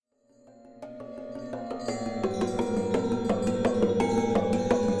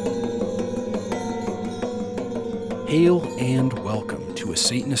Hail and welcome to A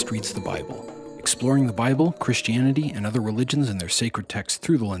Satanist Reads the Bible, exploring the Bible, Christianity, and other religions and their sacred texts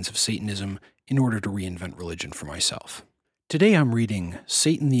through the lens of Satanism in order to reinvent religion for myself. Today I'm reading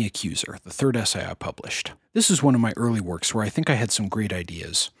Satan the Accuser, the third essay I published. This is one of my early works where I think I had some great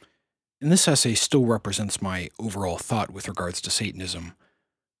ideas, and this essay still represents my overall thought with regards to Satanism,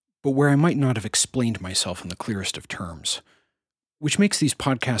 but where I might not have explained myself in the clearest of terms, which makes these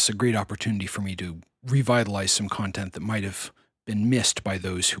podcasts a great opportunity for me to revitalize some content that might have been missed by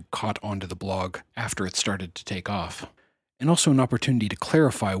those who caught onto the blog after it started to take off, and also an opportunity to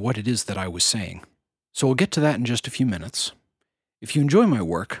clarify what it is that I was saying. So we'll get to that in just a few minutes. If you enjoy my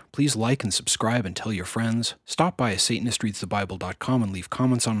work, please like and subscribe and tell your friends. Stop by SatanistReadsTheBible.com and leave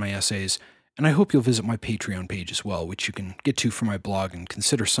comments on my essays, and I hope you'll visit my Patreon page as well, which you can get to from my blog and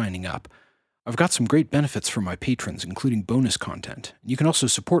consider signing up. I've got some great benefits for my patrons, including bonus content. You can also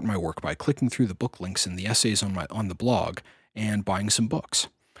support my work by clicking through the book links in the essays on the blog and buying some books.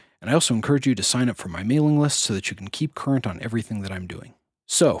 And I also encourage you to sign up for my mailing list so that you can keep current on everything that I'm doing.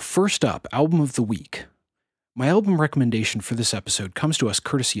 So, first up, Album of the Week. My album recommendation for this episode comes to us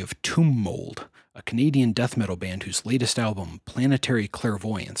courtesy of Tomb Mold, a Canadian death metal band whose latest album, Planetary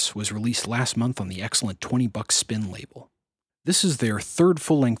Clairvoyance, was released last month on the excellent $20 Spin label. This is their third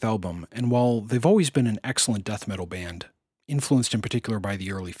full-length album, and while they've always been an excellent death metal band, influenced in particular by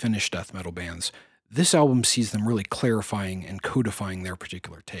the early Finnish death metal bands, this album sees them really clarifying and codifying their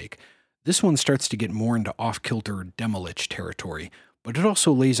particular take. This one starts to get more into off-kilter Demolich territory, but it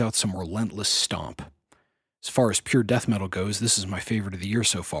also lays out some relentless stomp. As far as pure death metal goes, this is my favorite of the year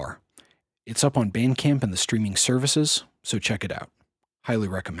so far. It's up on Bandcamp and the streaming services, so check it out. Highly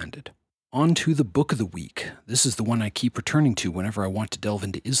recommended. On to the book of the week. This is the one I keep returning to whenever I want to delve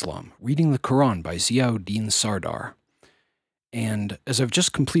into Islam, reading the Quran by Ziauddin Sardar. And as I've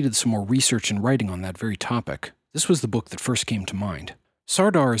just completed some more research and writing on that very topic, this was the book that first came to mind.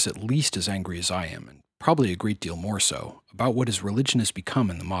 Sardar is at least as angry as I am, and probably a great deal more so, about what his religion has become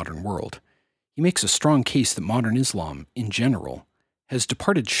in the modern world. He makes a strong case that modern Islam, in general, has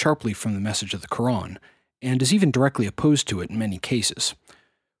departed sharply from the message of the Quran, and is even directly opposed to it in many cases.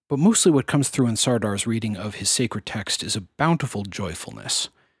 But mostly what comes through in Sardar's reading of his sacred text is a bountiful joyfulness.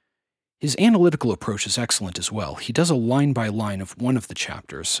 His analytical approach is excellent as well. He does a line-by-line of one of the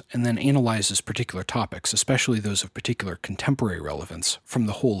chapters, and then analyzes particular topics, especially those of particular contemporary relevance, from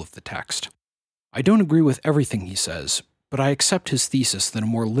the whole of the text. I don't agree with everything he says, but I accept his thesis that a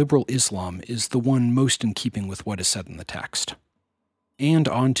more liberal Islam is the one most in keeping with what is said in the text. And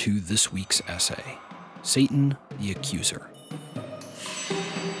on to this week's essay, Satan the Accuser.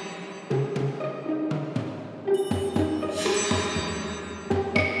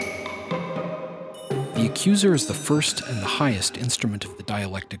 The accuser is the first and the highest instrument of the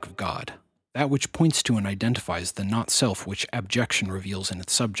dialectic of God, that which points to and identifies the not-self which abjection reveals in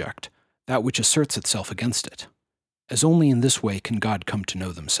its subject, that which asserts itself against it, as only in this way can God come to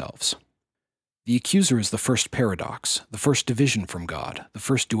know themselves. The accuser is the first paradox, the first division from God, the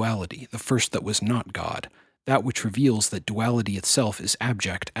first duality, the first that was not God, that which reveals that duality itself is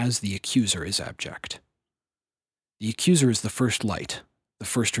abject as the accuser is abject. The accuser is the first light, the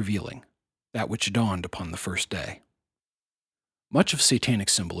first revealing, that which dawned upon the first day. Much of satanic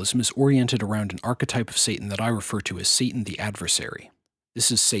symbolism is oriented around an archetype of Satan that I refer to as Satan the adversary.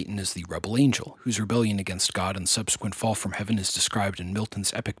 This is Satan as the rebel angel, whose rebellion against God and subsequent fall from heaven is described in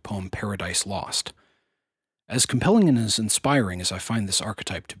Milton's epic poem Paradise Lost. As compelling and as inspiring as I find this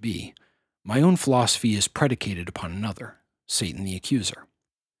archetype to be, my own philosophy is predicated upon another, Satan the accuser.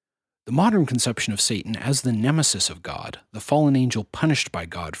 The modern conception of Satan as the nemesis of God, the fallen angel punished by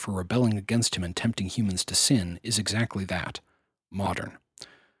God for rebelling against him and tempting humans to sin, is exactly that, modern.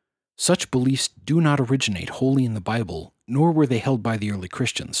 Such beliefs do not originate wholly in the Bible, nor were they held by the early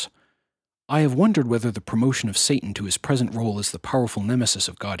Christians. I have wondered whether the promotion of Satan to his present role as the powerful nemesis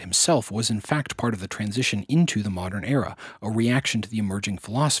of God himself was in fact part of the transition into the modern era, a reaction to the emerging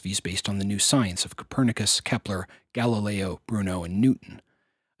philosophies based on the new science of Copernicus, Kepler, Galileo, Bruno, and Newton.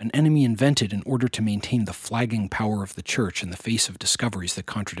 An enemy invented in order to maintain the flagging power of the church in the face of discoveries that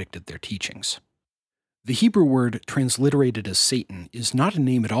contradicted their teachings. The Hebrew word transliterated as Satan is not a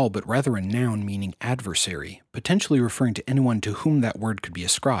name at all, but rather a noun meaning adversary, potentially referring to anyone to whom that word could be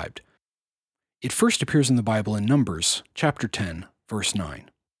ascribed. It first appears in the Bible in Numbers, chapter 10, verse 9.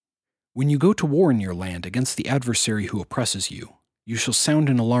 When you go to war in your land against the adversary who oppresses you, you shall sound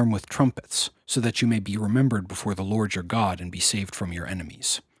an alarm with trumpets, so that you may be remembered before the Lord your God and be saved from your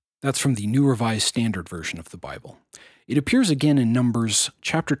enemies. That's from the New Revised Standard Version of the Bible. It appears again in Numbers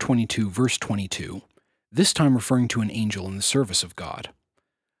chapter 22, verse 22, this time referring to an angel in the service of God.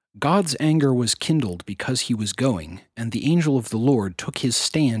 God's anger was kindled because he was going, and the angel of the Lord took his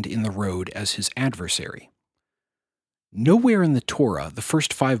stand in the road as his adversary. Nowhere in the Torah, the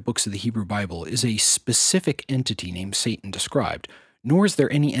first 5 books of the Hebrew Bible, is a specific entity named Satan described, nor is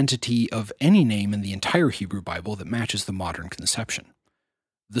there any entity of any name in the entire Hebrew Bible that matches the modern conception.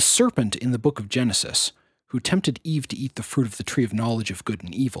 The serpent in the book of Genesis, who tempted Eve to eat the fruit of the tree of knowledge of good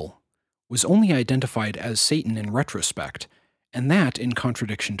and evil, was only identified as Satan in retrospect, and that in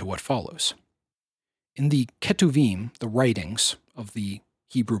contradiction to what follows. In the Ketuvim, the writings of the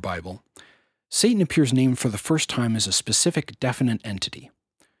Hebrew Bible, Satan appears named for the first time as a specific definite entity.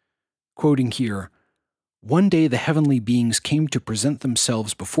 Quoting here, "One day the heavenly beings came to present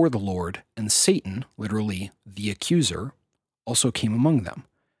themselves before the Lord, and Satan, literally the accuser, also came among them."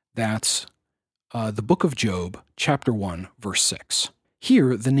 That's the book of Job, chapter 1, verse 6.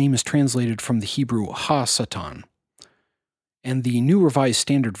 Here, the name is translated from the Hebrew ha-satan, and the New Revised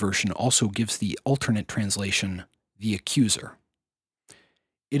Standard Version also gives the alternate translation, the accuser.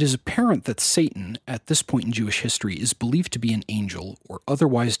 It is apparent that Satan, at this point in Jewish history, is believed to be an angel or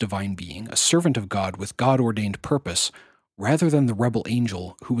otherwise divine being, a servant of God with God-ordained purpose, rather than the rebel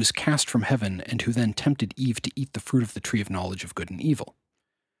angel who was cast from heaven and who then tempted Eve to eat the fruit of the tree of knowledge of good and evil.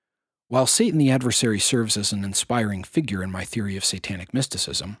 While Satan the adversary serves as an inspiring figure in my theory of satanic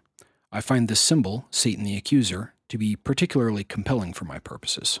mysticism, I find this symbol, Satan the accuser, to be particularly compelling for my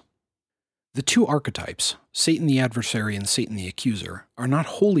purposes. The 2 archetypes, Satan the adversary and Satan the accuser, are not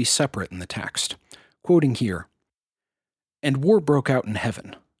wholly separate in the text. Quoting here, "And war broke out in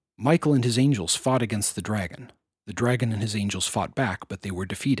heaven. Michael and his angels fought against the dragon. The dragon and his angels fought back, but they were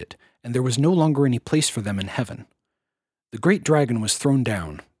defeated, and there was no longer any place for them in heaven. The great dragon was thrown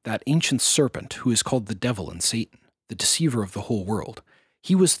down, that ancient serpent who is called the devil and Satan, the deceiver of the whole world.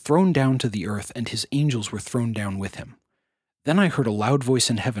 He was thrown down to the earth, and his angels were thrown down with him. Then I heard a loud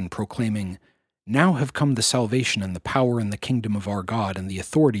voice in heaven proclaiming, 'Now have come the salvation and the power and the kingdom of our God and the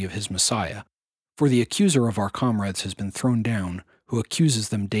authority of his Messiah. For the accuser of our comrades has been thrown down, who accuses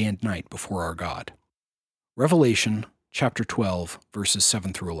them day and night before our God.'" Revelation, chapter 12, verses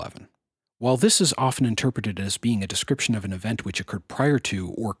 7 through 11. While this is often interpreted as being a description of an event which occurred prior to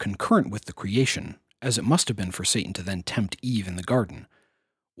or concurrent with the creation, as it must have been for Satan to then tempt Eve in the garden,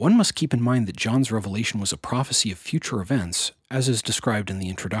 one must keep in mind that John's revelation was a prophecy of future events, as is described in the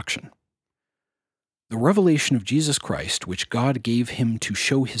introduction. The revelation of Jesus Christ, which God gave him to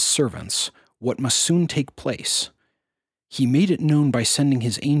show his servants what must soon take place. He made it known by sending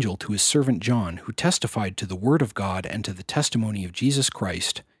his angel to his servant John, who testified to the word of God and to the testimony of Jesus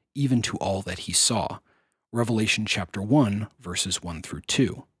Christ, even to all that he saw. Revelation chapter 1, verses 1 through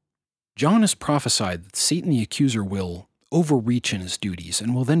 2. John has prophesied that Satan the accuser will overreach in his duties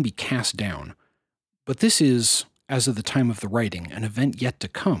and will then be cast down. But this is, as of the time of the writing, an event yet to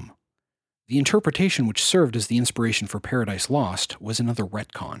come. The interpretation which served as the inspiration for Paradise Lost was another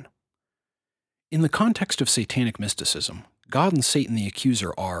retcon. In the context of satanic mysticism, God and Satan the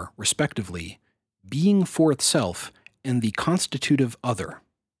accuser are, respectively, being for itself and the constitutive other.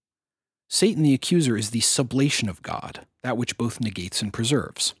 Satan the accuser is the sublation of God, that which both negates and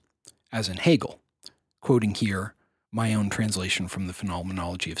preserves, as in Hegel, quoting here my own translation from the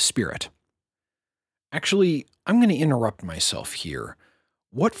Phenomenology of Spirit. Actually, I'm going to interrupt myself here.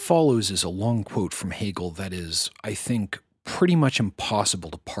 What follows is a long quote from Hegel that is, I think, pretty much impossible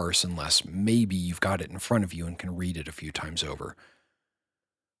to parse unless maybe you've got it in front of you and can read it a few times over.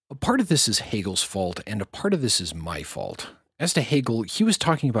 A part of this is Hegel's fault, and a part of this is my fault. As to Hegel, he was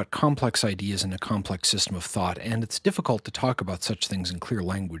talking about complex ideas in a complex system of thought, and it's difficult to talk about such things in clear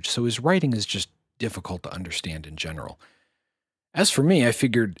language, so his writing is just difficult to understand in general. As for me, I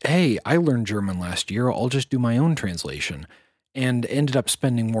figured, hey, I learned German last year, I'll just do my own translation, and ended up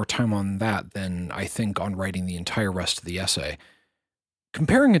spending more time on that than I think on writing the entire rest of the essay.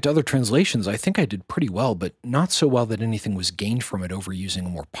 Comparing it to other translations, I think I did pretty well, but not so well that anything was gained from it over using a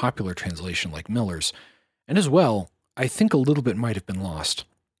more popular translation like Miller's, and as well, I think a little bit might have been lost.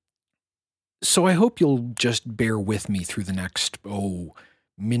 So I hope you'll just bear with me through the next,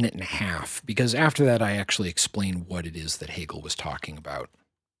 minute and a half, because after that I actually explain what it is that Hegel was talking about.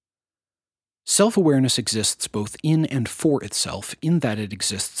 Self-awareness exists both in and for itself, in that it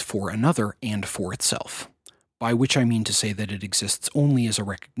exists for another and for itself, by which I mean to say that it exists only as a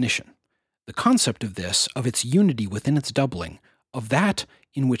recognition. The concept of this, of its unity within its doubling, of that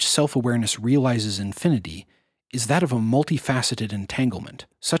in which self-awareness realizes infinity, is that of a multifaceted entanglement,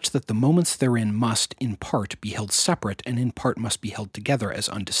 such that the moments therein must, in part, be held separate and in part must be held together as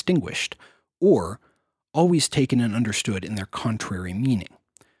undistinguished, or always taken and understood in their contrary meaning.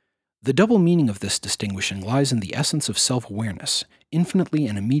 The double meaning of this distinguishing lies in the essence of self-awareness, infinitely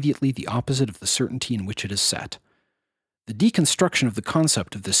and immediately the opposite of the certainty in which it is set. The deconstruction of the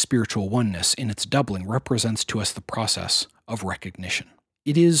concept of this spiritual oneness in its doubling represents to us the process of recognition.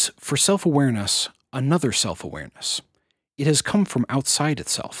 It is, for self-awareness, another self-awareness. It has come from outside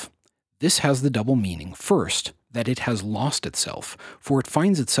itself. This has the double meaning, first, that it has lost itself, for it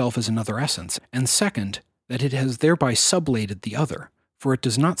finds itself as another essence, and second, that it has thereby sublated the other, for it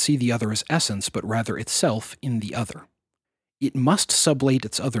does not see the other as essence, but rather itself in the other. It must sublate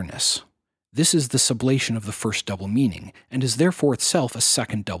its otherness. This is the sublation of the first double meaning, and is therefore itself a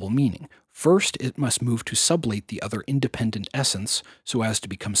second double meaning. First, it must move to sublate the other independent essence, so as to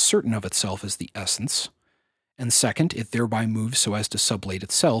become certain of itself as the essence, and second, it thereby moves so as to sublate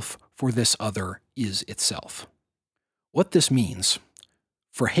itself, for this other is itself. What this means,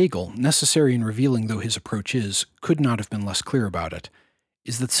 for Hegel, necessary in revealing though his approach is, could not have been less clear about it,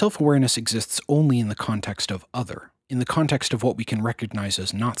 is that self-awareness exists only in the context of other, in the context of what we can recognize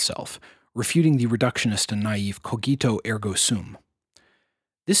as not self, refuting the reductionist and naive cogito ergo sum.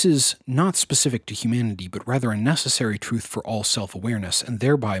 This is not specific to humanity, but rather a necessary truth for all self-awareness, and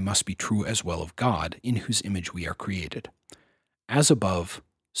thereby must be true as well of God, in whose image we are created. As above,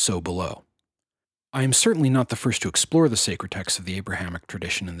 so below. I am certainly not the first to explore the sacred texts of the Abrahamic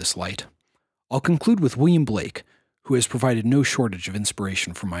tradition in this light. I'll conclude with William Blake, who has provided no shortage of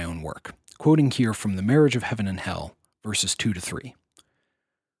inspiration for my own work, quoting here from The Marriage of Heaven and Hell, verses 2-3.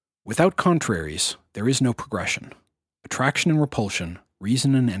 Without contraries, there is no progression. Attraction and repulsion,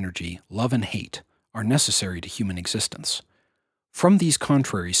 reason and energy, love and hate, are necessary to human existence. From these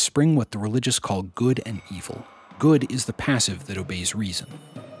contraries spring what the religious call good and evil. Good is the passive that obeys reason.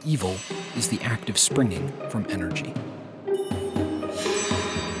 Evil is the active springing from energy.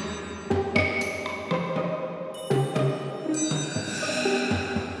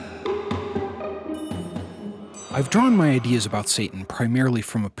 I've drawn my ideas about Satan primarily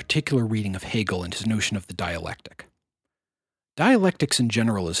from a particular reading of Hegel and his notion of the dialectic. Dialectics in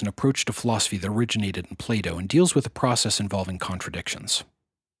general is an approach to philosophy that originated in Plato and deals with a process involving contradictions.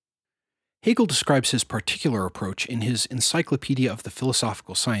 Hegel describes his particular approach in his Encyclopedia of the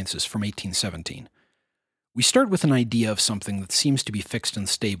Philosophical Sciences from 1817. We start with an idea of something that seems to be fixed and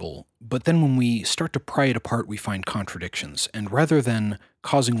stable, but then when we start to pry it apart we find contradictions, and rather than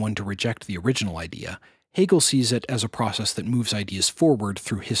causing one to reject the original idea, Hegel sees it as a process that moves ideas forward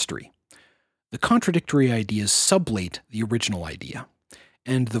through history. The contradictory ideas sublate the original idea,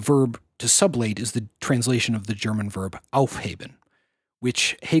 and the verb to sublate is the translation of the German verb aufheben,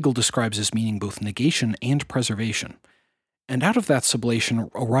 which Hegel describes as meaning both negation and preservation. And out of that sublation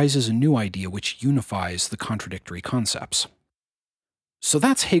arises a new idea which unifies the contradictory concepts. So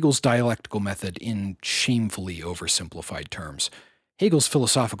that's Hegel's dialectical method in shamefully oversimplified terms. Hegel's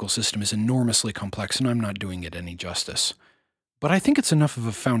philosophical system is enormously complex, and I'm not doing it any justice. But I think it's enough of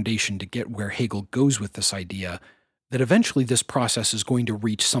a foundation to get where Hegel goes with this idea that eventually this process is going to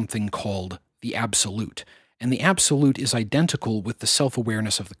reach something called the absolute, and the absolute is identical with the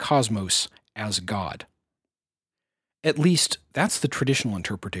self-awareness of the cosmos as God. At least, that's the traditional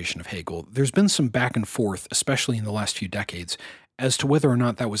interpretation of Hegel. There's been some back and forth, especially in the last few decades, as to whether or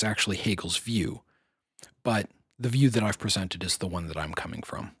not that was actually Hegel's view. But the view that I've presented is the one that I'm coming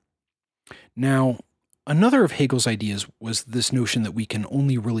from. Now, another of Hegel's ideas was this notion that we can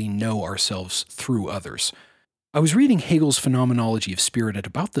only really know ourselves through others. I was reading Hegel's Phenomenology of Spirit at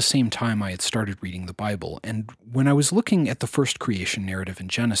about the same time I had started reading the Bible, and when I was looking at the first creation narrative in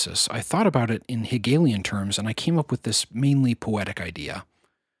Genesis, I thought about it in Hegelian terms, and I came up with this mainly poetic idea.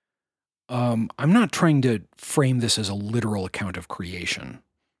 I'm not trying to frame this as a literal account of creation.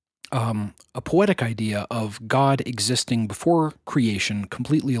 A poetic idea of God existing before creation,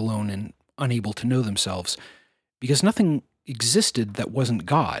 completely alone and unable to know themselves, because nothing existed that wasn't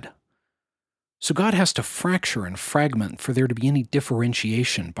God. So God has to fracture and fragment for there to be any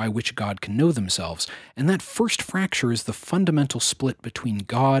differentiation by which God can know themselves, and that first fracture is the fundamental split between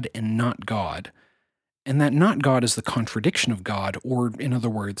God and not God, and that not God is the contradiction of God, or, in other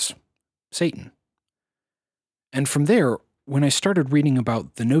words, Satan. And from there, when I started reading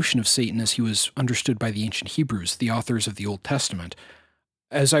about the notion of Satan as he was understood by the ancient Hebrews, the authors of the Old Testament,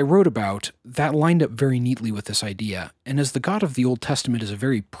 as I wrote about, that lined up very neatly with this idea, and as the God of the Old Testament is a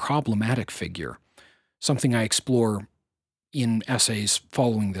very problematic figure, something I explore in essays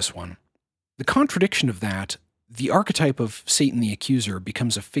following this one, the contradiction of that, the archetype of Satan the Accuser,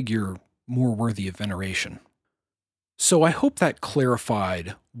 becomes a figure more worthy of veneration. So I hope that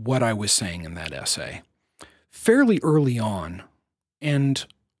clarified what I was saying in that essay. Fairly early on, and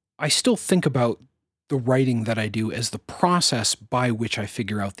I still think about the writing that I do as the process by which I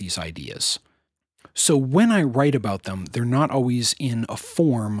figure out these ideas. So when I write about them, they're not always in a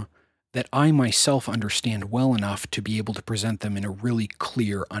form that I myself understand well enough to be able to present them in a really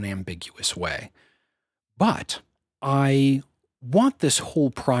clear, unambiguous way. But I want this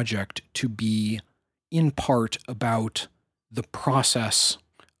whole project to be in part about the process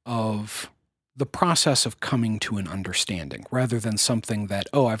of coming to an understanding, rather than something that,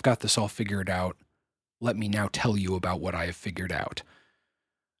 oh, I've got this all figured out. Let me now tell you about what I have figured out.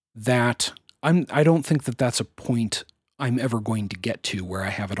 I don't think that that's a point I'm ever going to get to where I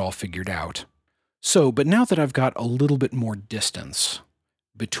have it all figured out. So, but now that I've got a little bit more distance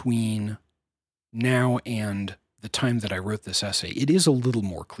between now and the time that I wrote this essay, it is a little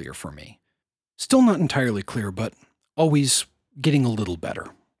more clear for me. Still not entirely clear, but always getting a little better.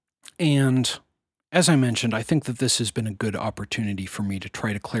 And as I mentioned, I think that this has been a good opportunity for me to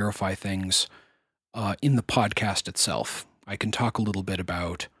try to clarify things in the podcast itself. I can talk a little bit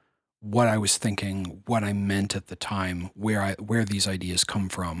about what I was thinking, what I meant at the time, where these ideas come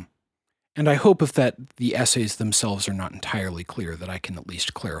from. And I hope if that the essays themselves are not entirely clear, that I can at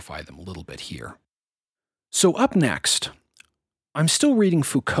least clarify them a little bit here. So up next, I'm still reading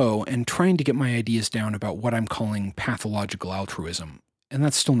Foucault and trying to get my ideas down about what I'm calling pathological altruism, and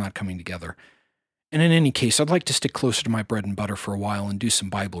that's still not coming together. And in any case, I'd like to stick closer to my bread and butter for a while and do some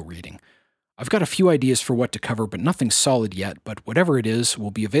Bible reading. I've got a few ideas for what to cover, but nothing solid yet, but whatever it is will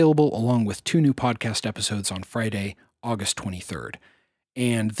be available along with 2 new podcast episodes on Friday, August 23rd.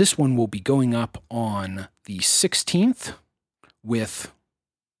 And this one will be going up on the 16th with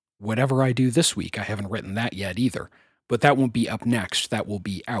whatever I do this week. I haven't written that yet either, but that won't be up next. That will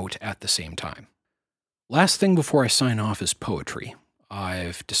be out at the same time. Last thing before I sign off is poetry.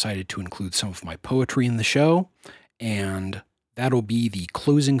 I've decided to include some of my poetry in the show, and that'll be the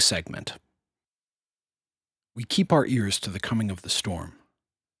closing segment. We keep our ears to the coming of the storm,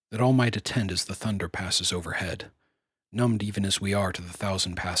 that all might attend as the thunder passes overhead, numbed even as we are to the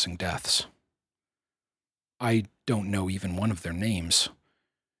 1,000 passing deaths. I don't know even one of their names,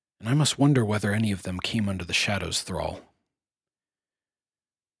 and I must wonder whether any of them came under the shadow's thrall.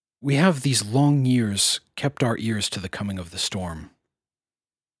 We have these long years kept our ears to the coming of the storm.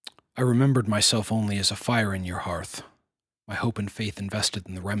 I remembered myself only as a fire in your hearth, my hope and faith invested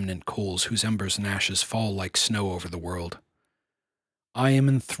in the remnant coals whose embers and ashes fall like snow over the world. I am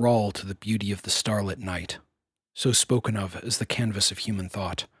enthralled to the beauty of the starlit night, so spoken of as the canvas of human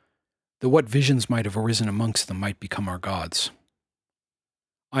thought, that what visions might have arisen amongst them might become our gods.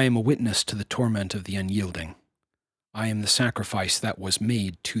 I am a witness to the torment of the unyielding. I am the sacrifice that was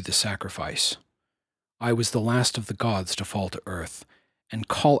made to the sacrifice. I was the last of the gods to fall to earth, and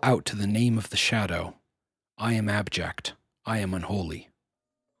call out to the name of the shadow. I am abject. I am unholy.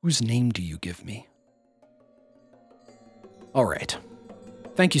 Whose name do you give me? All right.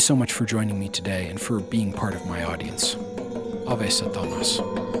 Thank you so much for joining me today and for being part of my audience. Ave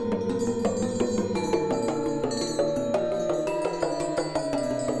Satanas.